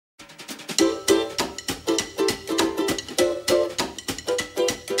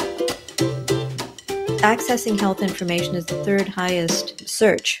Accessing health information is the third highest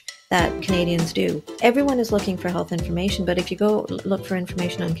search that Canadians do. Everyone is looking for health information, but if you go look for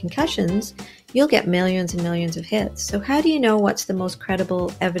information on concussions, you'll get millions and millions of hits. So how do you know what's the most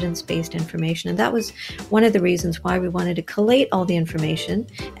credible evidence-based information? And that was one of the reasons why we wanted to collate all the information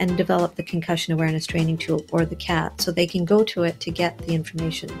and develop the Concussion Awareness Training Tool, or the CATT, so they can go to it to get the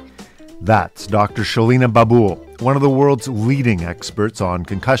information. That's Dr. Shelina Babul, one of the world's leading experts on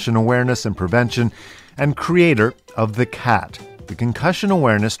concussion awareness and prevention, and creator of the CATT, the Concussion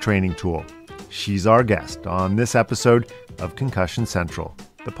Awareness Training Tool. She's our guest on this episode of Concussion Central,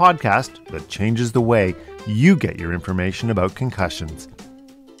 the podcast that changes the way you get your information about concussions.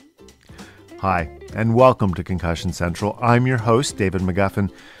 Hi, and welcome to Concussion Central. I'm your host, David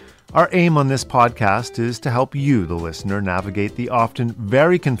McGuffin. Our aim on this podcast is to help you, the listener, navigate the often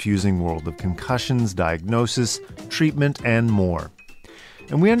very confusing world of concussions, diagnosis, treatment, and more.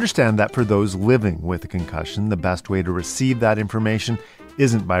 And we understand that for those living with a concussion, the best way to receive that information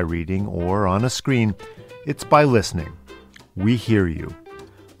isn't by reading or on a screen, it's by listening. We hear you.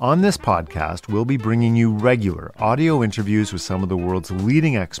 On this podcast, we'll be bringing you regular audio interviews with some of the world's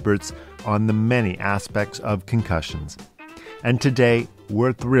leading experts on the many aspects of concussions. And today,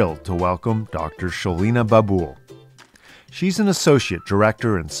 we're thrilled to welcome Dr. Shelina Babul. She's an Associate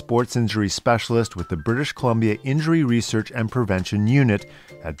Director and Sports Injury Specialist with the British Columbia Injury Research and Prevention Unit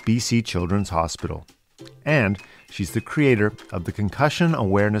at BC Children's Hospital. And she's the creator of the Concussion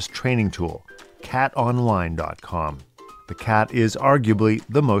Awareness Training Tool, CATTOnline.com. The CATT is arguably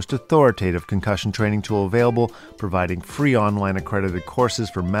the most authoritative concussion training tool available, providing free online accredited courses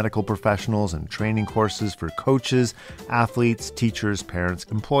for medical professionals and training courses for coaches, athletes, teachers, parents,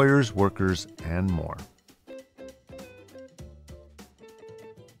 employers, workers, and more.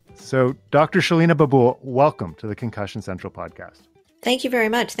 So, Dr. Shelina Babul, welcome to the Concussion Central podcast. Thank you very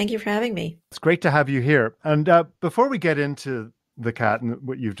much. Thank you for having me. It's great to have you here. And before we get into the CATT and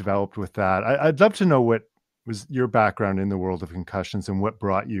what you've developed with that, I'd love to know what was your background in the world of concussions and what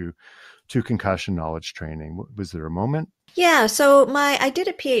brought you to concussion knowledge training. Was there a moment? Yeah, so I did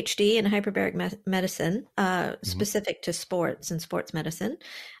a PhD in hyperbaric medicine, specific to sports and sports medicine.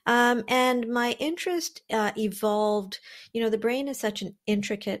 And my interest evolved. You know, the brain is such an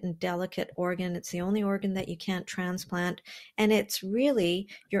intricate and delicate organ. It's the only organ that you can't transplant. And it's really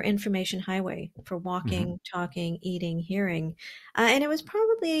your information highway for walking, talking, eating, hearing. And it was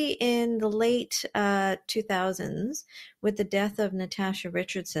probably in the late 2000s with the death of Natasha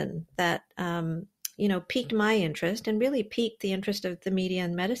Richardson that piqued my interest and really piqued the interest of the media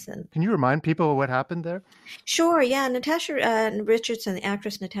and medicine. Can you remind people what happened there? Sure, yeah. Natasha Richardson, the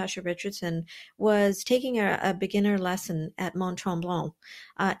actress Natasha Richardson, was taking a beginner lesson at Mont Tremblant,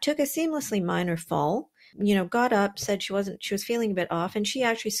 took a seamlessly minor fall, got up, said she was feeling a bit off, and she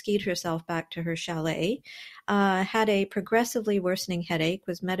actually skied herself back to her chalet, had a progressively worsening headache,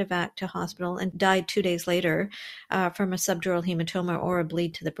 was medevaced to hospital, and died 2 days later from a subdural hematoma or a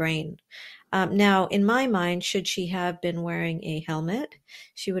bleed to the brain. Now, in my mind, should she have been wearing a helmet,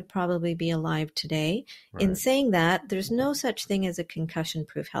 she would probably be alive today. Right. In saying that, there's no such thing as a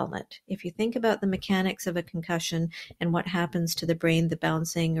concussion-proof helmet. If you think about the mechanics of a concussion and what happens to the brain, the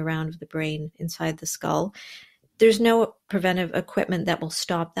bouncing around of the brain inside the skull, there's no preventive equipment that will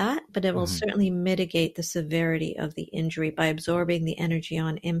stop that, but it will certainly mitigate the severity of the injury by absorbing the energy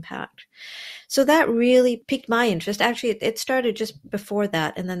on impact. So that really piqued my interest. Actually, it started just before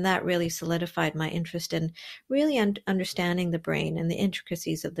that, and then that really solidified my interest in really understanding the brain and the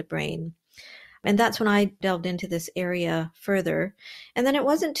intricacies of the brain. And that's when I delved into this area further. And then it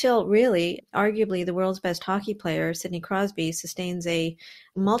wasn't until really, arguably, the world's best hockey player, Sidney Crosby, sustains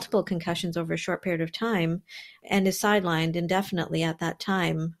multiple concussions over a short period of time and is sidelined indefinitely at that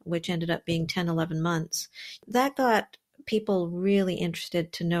time, which ended up being 10, 11 months. That got people really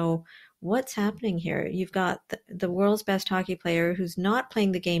interested to know what's happening here. You've got the world's best hockey player who's not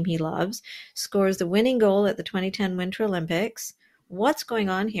playing the game he loves, scores the winning goal at the 2010 Winter Olympics. What's going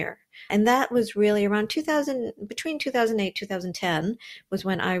on here? And that was really around between 2008, 2010 was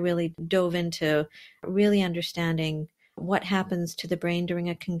when I really dove into really understanding what happens to the brain during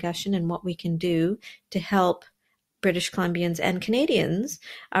a concussion and what we can do to help British Columbians and Canadians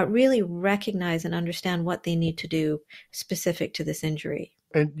really recognize and understand what they need to do specific to this injury.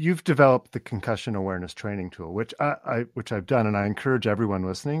 And you've developed the Concussion Awareness Training Tool, which I've done, and I encourage everyone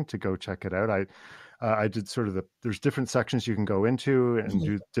listening to go check it out. I did there's different sections you can go into and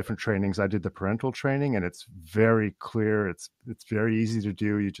do different trainings. I did the parental training, and it's very clear. It's very easy to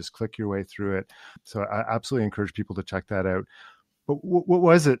do. You just click your way through it. So I absolutely encourage people to check that out. But what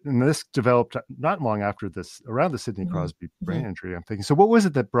was it? And this developed not long after this, around the Sidney Mhm. Crosby brain Mhm. injury, I'm thinking. So what was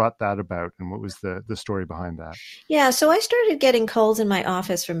it that brought that about, and what was the story behind that? Yeah, so I started getting calls in my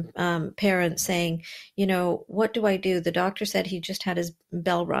office from parents saying, what do I do? The doctor said he just had his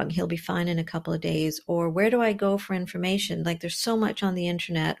bell rung. He'll be fine in a couple of days. Or where do I go for information? Like there's so much on the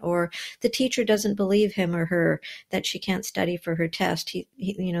internet. Or the teacher doesn't believe him or her that she can't study for her test.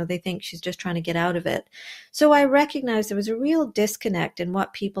 They think she's just trying to get out of it. So I recognized there was a real disconnect in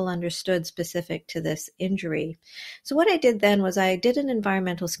what people understood specific to this injury. So what I did then was I did an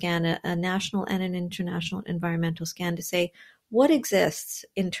environmental scan, a national and an international environmental scan to say what exists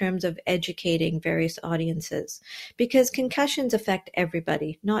in terms of educating various audiences. Because concussions affect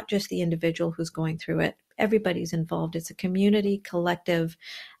everybody, not just the individual who's going through it. Everybody's involved. It's a community, collective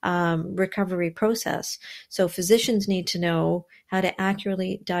recovery process. So physicians need to know how to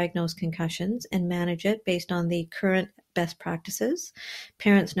accurately diagnose concussions and manage it based on the current best practices.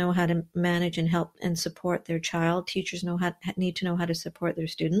 Parents know how to manage and help and support their child. Teachers need to know how to support their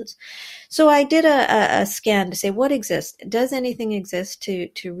students. So I did a scan to say what exists. Does anything exist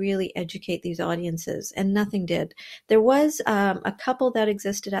to really educate these audiences? And nothing did. There was a couple that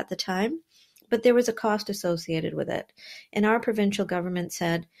existed at the time, but there was a cost associated with it. And our provincial government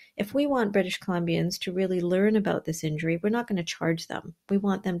said, if we want British Columbians to really learn about this injury, we're not going to charge them. We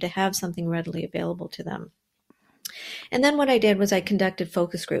want them to have something readily available to them. And then what I did was I conducted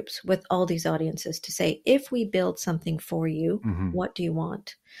focus groups with all these audiences to say, if we build something for you, Mm-hmm. what do you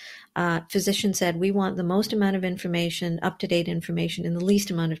want? Physicians said, we want the most amount of information, up-to-date information in the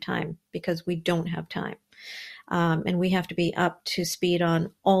least amount of time because we don't have time. And we have to be up to speed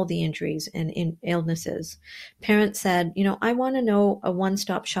on all the injuries and illnesses. Parents said, I want to know a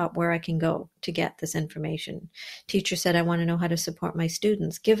one-stop shop where I can go to get this information. Teacher said, I want to know how to support my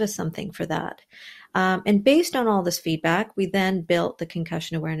students. Give us something for that. And based on all this feedback, we then built the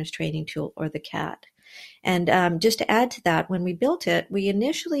Concussion Awareness Training Tool, or the CATT. And just to add to that, when we built it, we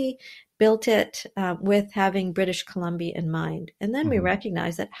initially built it with having British Columbia in mind. And then we Mm-hmm.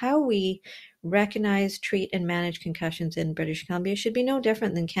 recognized that how we recognize, treat, and manage concussions in British Columbia should be no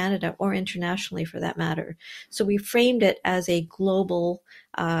different than Canada or internationally for that matter. So we framed it as a global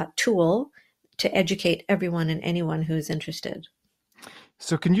tool to educate everyone and anyone who is interested.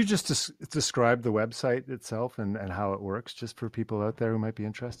 So can you just describe the website itself and how it works, just for people out there who might be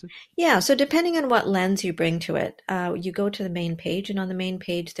interested? Yeah, so depending on what lens you bring to it, you go to the main page, and on the main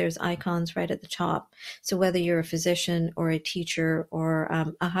page, there's icons right at the top. So whether you're a physician or a teacher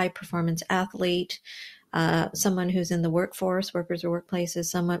or a high performance athlete, someone who's in the workforce, workers or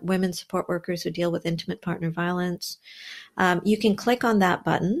workplaces, women support workers who deal with intimate partner violence, you can click on that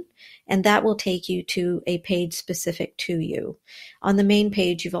button, and that will take you to a page specific to you. On the main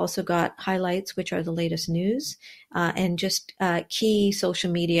page, you've also got highlights, which are the latest news, and just key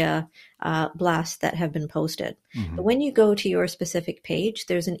social media blasts that have been posted. Mm-hmm. But when you go to your specific page,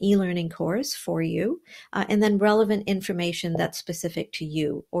 there's an e-learning course for you, and then relevant information that's specific to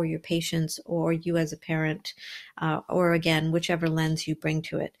you or your patients or you as a parent, or again, whichever lens you bring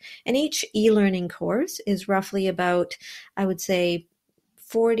to it. And each e-learning course is roughly about, I would say,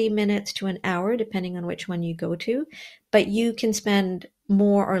 40 minutes to an hour, depending on which one you go to, but you can spend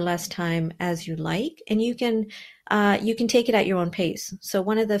more or less time as you like, and you can take it at your own pace. So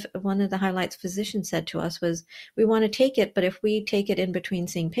one of the highlights physicians said to us was, we want to take it, but if we take it in between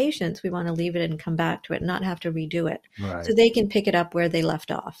seeing patients, we want to leave it and come back to it, not have to redo it. Right. So they can pick it up where they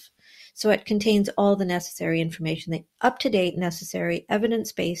left off. So it contains all the necessary information, the up-to-date, necessary,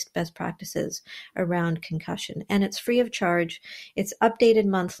 evidence-based best practices around concussion. And it's free of charge. It's updated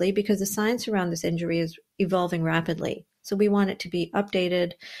monthly because the science around this injury is evolving rapidly. So we want it to be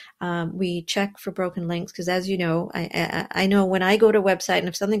updated. We check for broken links because, as you know, I know when I go to a website and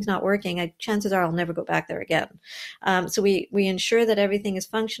if something's not working, chances are I'll never go back there again. So we ensure that everything is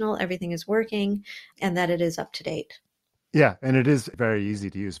functional, everything is working, and that it is up to date. Yeah, and it is very easy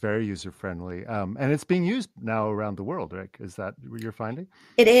to use, very user-friendly. And it's being used now around the world, right? Is that what you're finding?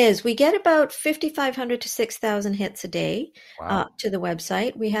 It is. We get about 5,500 to 6,000 hits a day Wow. to the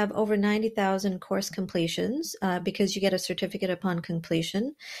website. We have over 90,000 course completions because you get a certificate upon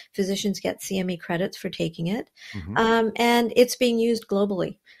completion. Physicians get CME credits for taking it. Mm-hmm. And it's being used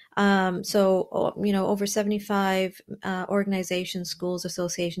globally. Over 75 organizations, schools,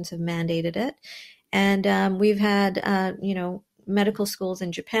 associations have mandated it. And we've had, medical schools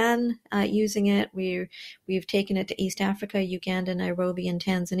in Japan using it. We've taken it to East Africa, Uganda, Nairobi, and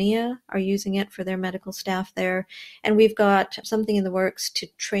Tanzania are using it for their medical staff there. And we've got something in the works to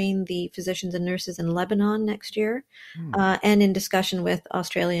train the physicians and nurses in Lebanon next year, and in discussion with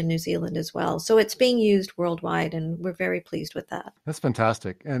Australia and New Zealand as well. So it's being used worldwide, and we're very pleased with that. That's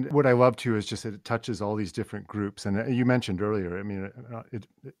fantastic. And what I love too is just that it touches all these different groups. And you mentioned earlier, I mean,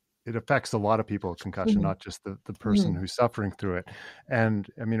 it affects a lot of people, concussion, not just the person who's suffering through it. And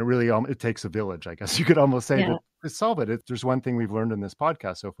I mean, it really, it takes a village, I guess you could almost say, to solve it. There's one thing we've learned in this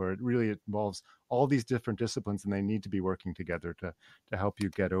podcast so far. It really involves all these different disciplines, and they need to be working together to help you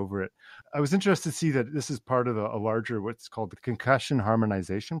get over it. I was interested to see that this is part of a larger, what's called the Concussion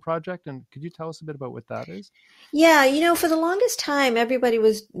Harmonization Project. And could you tell us a bit about what that is? Yeah, for the longest time, everybody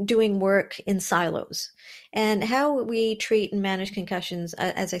was doing work in silos. And how we treat and manage concussions,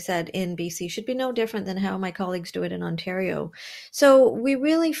 as I said, in BC should be no different than how my colleagues do it in Ontario. So we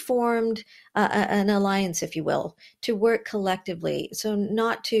really formed an alliance, if you will, to work collectively. So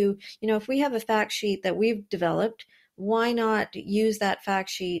not to, if we have a fact sheet that we've developed, why not use that fact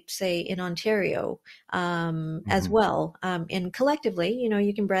sheet, say, in Ontario as well? And collectively,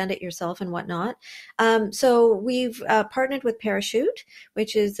 you can brand it yourself and whatnot. So we've partnered with Parachute,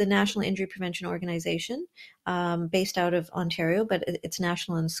 which is the National Injury Prevention Organization, based out of Ontario, but it's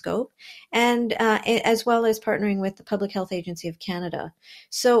national in scope, and as well as partnering with the Public Health Agency of Canada.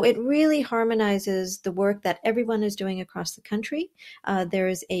 So it really harmonizes the work that everyone is doing across the country. There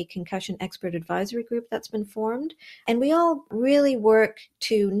is a concussion expert advisory group that's been formed, and we all really work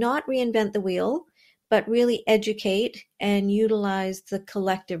to not reinvent the wheel, but really educate and utilize the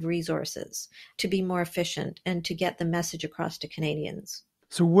collective resources to be more efficient and to get the message across to Canadians.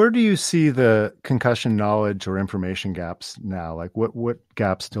 So where do you see the concussion knowledge or information gaps now? Like what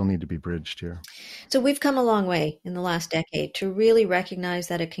gaps still need to be bridged here? So we've come a long way in the last decade to really recognize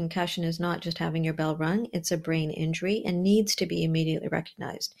that a concussion is not just having your bell rung, it's a brain injury and needs to be immediately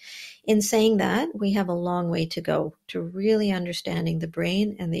recognized. In saying that, we have a long way to go to really understanding the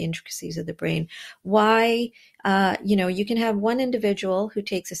brain and the intricacies of the brain. Why, you can have one individual who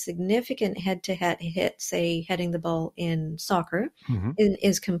takes a significant head-to-head hit, say heading the ball in soccer,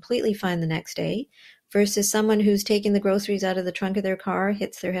 is completely fine the next day, versus someone who's taking the groceries out of the trunk of their car,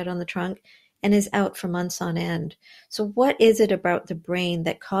 hits their head on the trunk, and is out for months on end. So what is it about the brain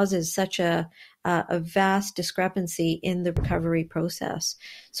that causes such a vast discrepancy in the recovery process?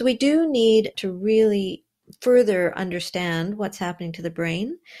 So we do need to really further understand what's happening to the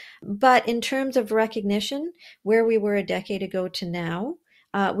brain. But in terms of recognition, where we were a decade ago to now,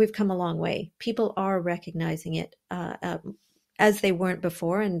 we've come a long way. People are recognizing it as they weren't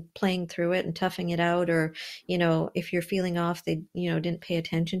before and playing through it and toughing it out, or, if you're feeling off, they, didn't pay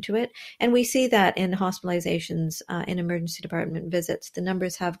attention to it. And we see that in hospitalizations, in emergency department visits, the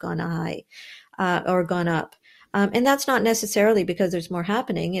numbers have gone high or gone up. And that's not necessarily because there's more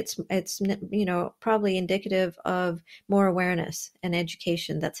happening. It's probably indicative of more awareness and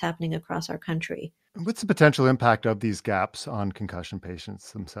education that's happening across our country. What's the potential impact of these gaps on concussion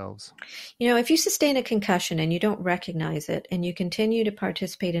patients themselves? If you sustain a concussion and you don't recognize it and you continue to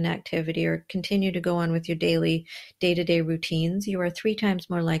participate in activity or continue to go on with your daily day-to-day routines, you are 3 times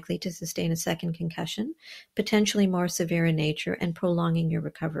more likely to sustain a second concussion, potentially more severe in nature and prolonging your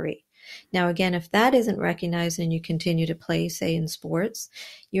recovery. Now, again, if that isn't recognized and you continue to play, say, in sports,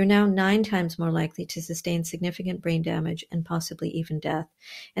 you're now 9 times more likely to sustain significant brain damage and possibly even death.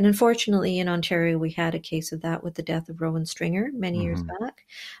 And unfortunately, in Ontario, we had a case of that with the death of Rowan Stringer many years back,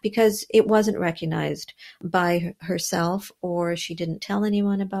 because it wasn't recognized by herself, or she didn't tell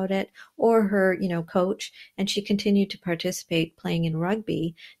anyone about it, or her, coach, and she continued to participate playing in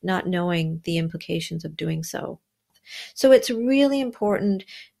rugby, not knowing the implications of doing so. So it's really important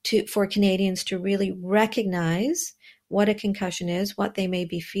for Canadians to really recognize what a concussion is, what they may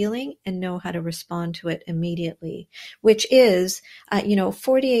be feeling, and know how to respond to it immediately, which is,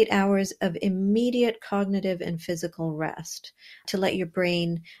 48 hours of immediate cognitive and physical rest to let your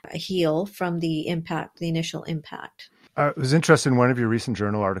brain heal from the initial impact. I was interested in one of your recent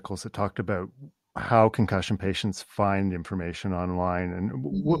journal articles that talked about how concussion patients find information online, and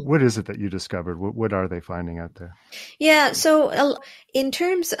what is it that you discovered? What are they finding out there? Yeah, so in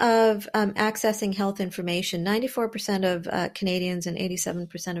terms of accessing health information, 94% of Canadians and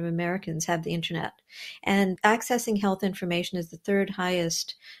 87% of Americans have the internet, and accessing health information is the 3rd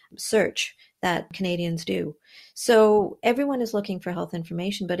highest search that Canadians do. So everyone is looking for health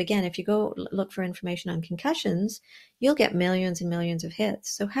information. But again, if you go look for information on concussions, you'll get millions and millions of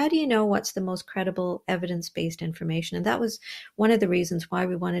hits. So how do you know what's the most credible evidence-based information? And that was one of the reasons why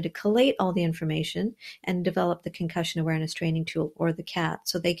we wanted to collate all the information and develop the Concussion Awareness Training Tool, or the CATT,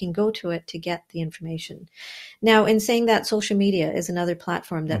 so they can go to it to get the information. Now, in saying that, social media is another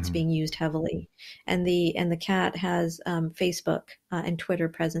platform that's being used heavily, and the CAT has Facebook and Twitter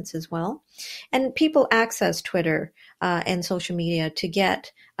presence as well. And people access Twitter and social media to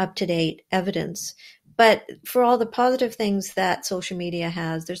get up-to-date evidence. But for all the positive things that social media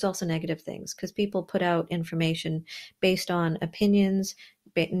has, there's also negative things, because people put out information based on opinions,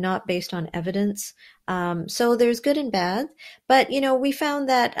 not based on evidence. So there's good and bad. But, we found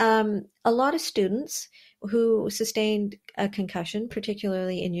that a lot of students who sustained a concussion,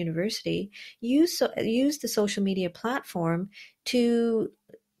 particularly in university, use the social media platform to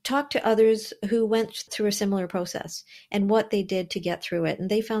talk to others who went through a similar process and what they did to get through it. And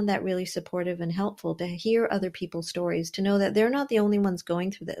they found that really supportive and helpful, to hear other people's stories, to know that they're not the only ones going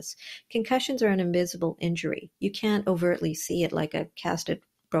through this. Concussions are an invisible injury. You can't overtly see it like a casted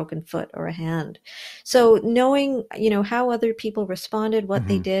broken foot or a hand. So knowing, how other people responded, what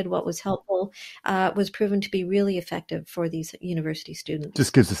they did, what was helpful, was proven to be really effective for these university students.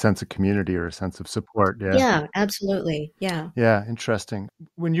 Just gives a sense of community or a sense of support. Yeah. Yeah, absolutely. Yeah. Yeah. Interesting.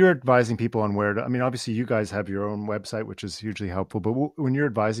 When you're advising people on where to, obviously you guys have your own website, which is hugely helpful, but when you're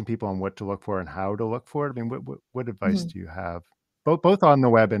advising people on what to look for and how to look for it, what advice do you have? Both on the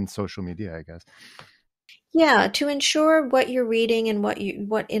web and social media, I guess. Yeah, to ensure what you're reading and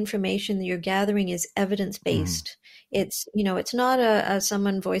what information that you're gathering is evidence-based. It's not a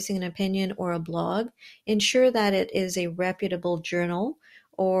someone voicing an opinion or a blog. Ensure that it is a reputable journal,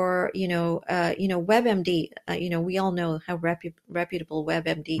 or WebMD. We all know how reputable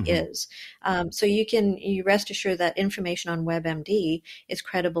WebMD is. So you rest assured that information on WebMD is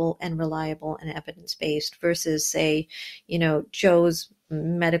credible and reliable and evidence-based, versus, say,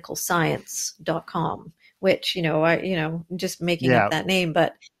 joesmedicalscience.com, which, just making up that name,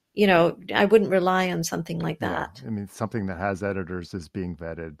 but, I wouldn't rely on something like that. Yeah. Something that has editors is being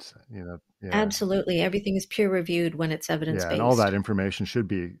vetted, Yeah. Absolutely. Everything is peer reviewed when it's Yeah. evidence-based. And all that information should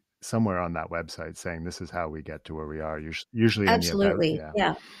be somewhere on that website saying this is how we get to where we are, usually in the about. Absolutely.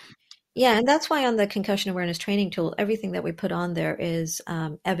 Yeah. Yeah, and that's why on the Concussion Awareness Training Tool, everything that we put on there is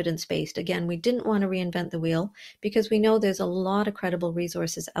evidence-based. Again, we didn't want to reinvent the wheel, because we know there's a lot of credible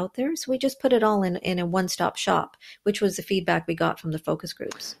resources out there. So we just put it all in a one-stop shop, which was the feedback we got from the focus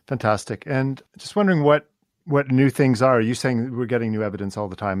groups. Fantastic. And just wondering what new things are. You saying we're getting new evidence all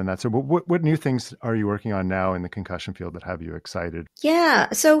the time, and that's so. What new things are you working on now in the concussion field that have you excited?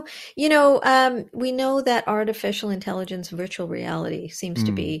 Yeah, so we know that artificial intelligence, virtual reality, seems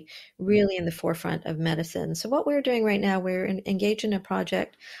to be really in the forefront of medicine. So what we're doing right now, we're engaged in a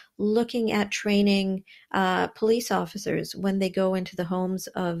project looking at training police officers when they go into the homes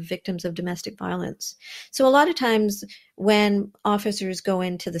of victims of domestic violence. So a lot of times when officers go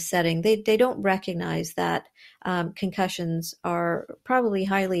into the setting, they don't recognize that concussions are probably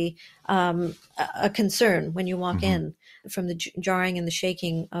highly a concern when you walk in, from the jarring and the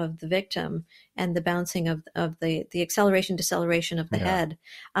shaking of the victim and the bouncing of the acceleration, deceleration of the head.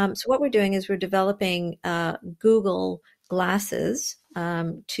 So what we're doing is we're developing Google glasses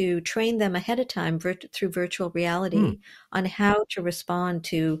to train them ahead of time through virtual reality on how to respond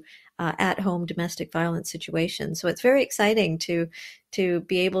to at-home domestic violence situations. So it's very exciting to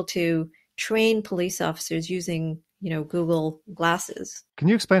be able to train police officers using Google glasses. Can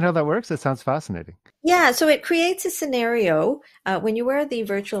you explain how that works? That sounds fascinating. Yeah, so it creates a scenario when you wear the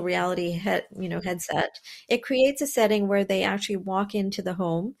virtual reality headset. It creates a setting where they actually walk into the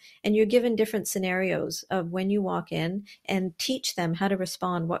home, and you're given different scenarios of when you walk in, and teach them how to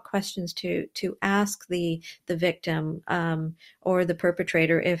respond, what questions to ask the victim or the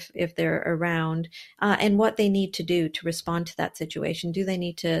perpetrator if they're around, and what they need to do to respond to that situation. Do they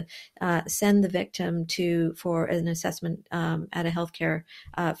need to send the victim for an assessment at a healthcare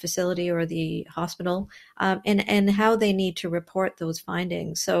facility or the hospital? And how they need to report those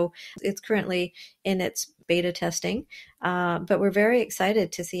findings. So it's currently in its beta testing, but we're very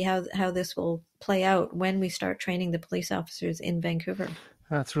excited to see how this will play out when we start training the police officers in Vancouver.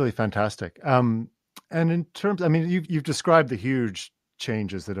 That's really fantastic. And in terms, you've described the huge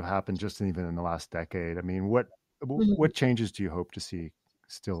changes that have happened just even in the last decade. What changes do you hope to see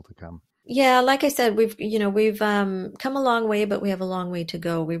still to come? Yeah, like I said, we've come a long way, but we have a long way to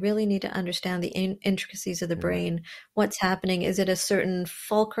go. We really need to understand the intricacies of the Yeah. brain. What's happening? Is it a certain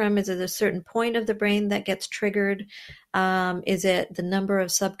fulcrum? Is it a certain point of the brain that gets triggered? Is it the number of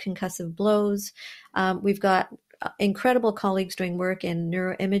subconcussive blows? We've got incredible colleagues doing work in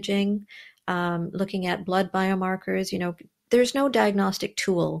neuroimaging, looking at blood biomarkers. There's no diagnostic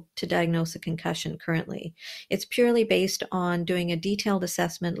tool to diagnose a concussion currently. It's purely based on doing a detailed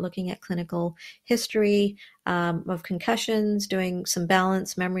assessment, looking at clinical history of concussions, doing some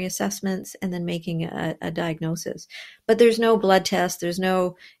balance memory assessments, and then making a diagnosis. But there's no blood test, there's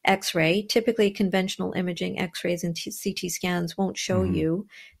no x-ray. Typically, conventional imaging, x-rays and CT scans won't show Hmm. you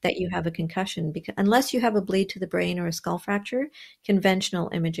that you have a concussion, because unless you have a bleed to the brain or a skull fracture,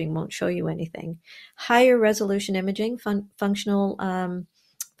 conventional imaging won't show you anything. Higher resolution imaging, functional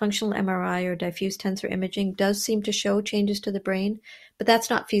MRI or diffuse tensor imaging does seem to show changes to the brain, but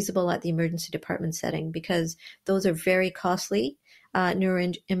that's not feasible at the emergency department setting because those are very costly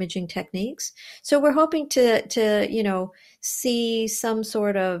neuroimaging techniques. So we're hoping to see some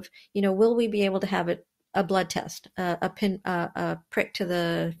sort of, will we be able to have a blood test, a prick to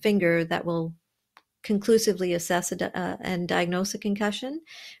the finger that will conclusively assess and diagnose a concussion?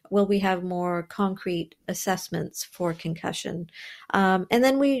 Will we have more concrete assessments for concussion? And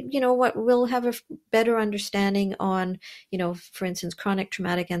then we'll have a better understanding on, for instance, chronic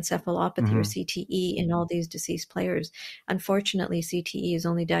traumatic encephalopathy or Hmm. CTE in all these deceased players. Unfortunately, CTE is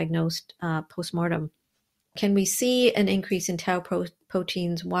only diagnosed postmortem. Can we see an increase in tau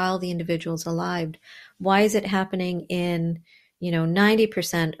proteins while the individual is alive? Why is it happening in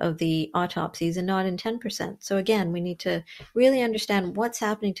 90% of the autopsies and not in 10%? So again, we need to really understand what's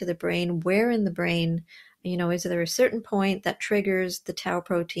happening to the brain, where in the brain, is there a certain point that triggers the tau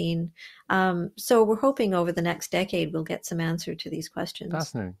protein? So we're hoping over the next decade we'll get some answer to these questions.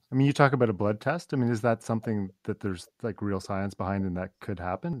 Fascinating. I mean, you talk about a blood test. I mean, is that something that there's like real science behind and that could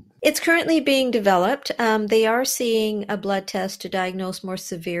happen? It's currently being developed. They are seeing a blood test to diagnose more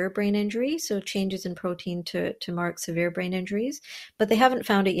severe brain injury, so changes in protein to mark severe brain injuries, but they haven't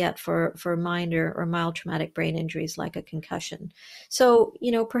found it yet for minor or mild traumatic brain injuries like a concussion. So,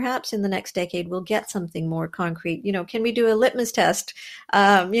 perhaps in the next decade we'll get something more concrete. Can we do a litmus test?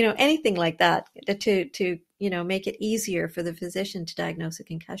 Anything like that to make it easier for the physician to diagnose a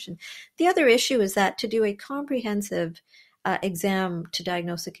concussion. The other issue is that to do a comprehensive exam to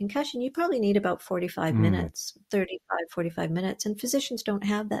diagnose a concussion, you probably need about 45 Mm, minutes, 35, 45 minutes. And physicians don't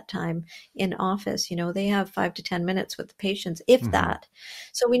have that time in office. They have 5 to 10 minutes with the patients, if hmm. that.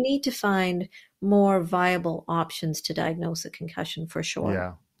 So we need to find more viable options to diagnose a concussion for sure.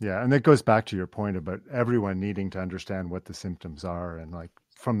 Yeah. Yeah. And that goes back to your point about everyone needing to understand what the symptoms are and like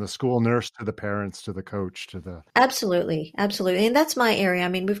from the school nurse to the parents to the coach to the. Absolutely, absolutely. And that's my area. I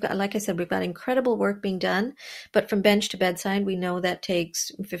mean, we've got, like I said, we've got incredible work being done, but from bench to bedside, we know that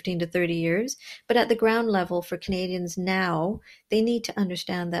takes 15 to 30 years. But at the ground level for Canadians now, they need to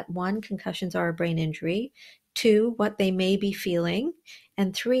understand that one, concussions are a brain injury, two, what they may be feeling,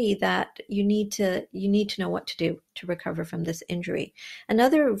 and three, that you need to know what to do to recover from this injury.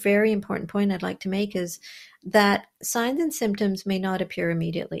 Another very important point I'd like to make is that signs and symptoms may not appear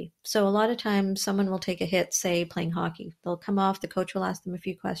immediately. So a lot of times someone will take a hit, say playing hockey. They'll come off, the coach will ask them a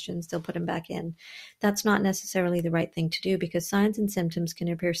few questions, they'll put them back in. That's not necessarily the right thing to do because signs and symptoms can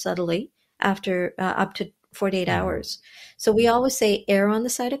appear subtly after up to 48 Mhm. hours. So we always say err on the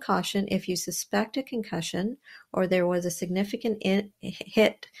side of caution. If you suspect a concussion or there was a significant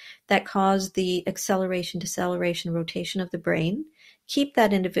hit that caused the acceleration, deceleration, rotation of the brain, keep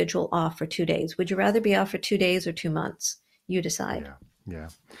that individual off for 2 days. Would you rather be off for 2 days or 2 months? You decide. Yeah. Yeah.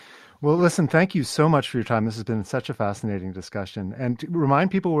 Well, listen, thank you so much for your time. This has been such a fascinating discussion. And to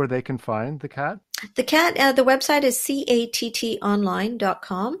remind people where they can find the CATT. The CATT, the website is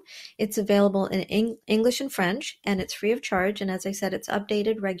cattonline.com. It's available in English and French, and it's free of charge. And as I said, it's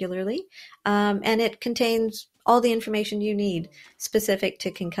updated regularly, and it contains all the information you need specific to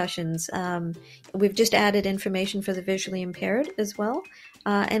concussions. We've just added information for the visually impaired as well.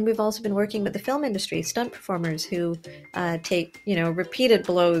 And we've also been working with the film industry, stunt performers who take, repeated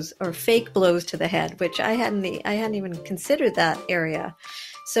blows or fake blows to the head, which I hadn't even considered that area.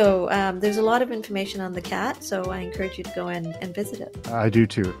 So there's a lot of information on the CATT, so I encourage you to go in and visit it. I do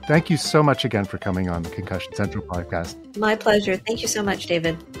too. Thank you so much again for coming on the Concussion Central podcast. My pleasure. Thank you so much,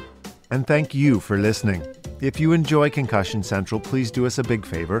 David. And thank you for listening. If you enjoy Concussion Central, please do us a big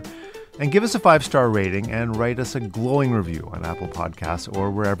favor and give us a 5-star rating and write us a glowing review on Apple Podcasts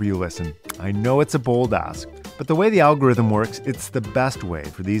or wherever you listen. I know it's a bold ask, but the way the algorithm works, it's the best way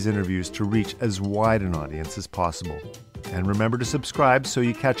for these interviews to reach as wide an audience as possible. And remember to subscribe so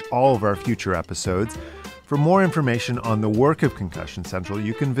you catch all of our future episodes. For more information on the work of Concussion Central,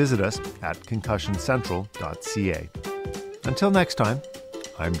 you can visit us at concussioncentral.ca. Until next time,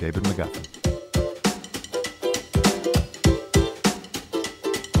 I'm David McGuffin.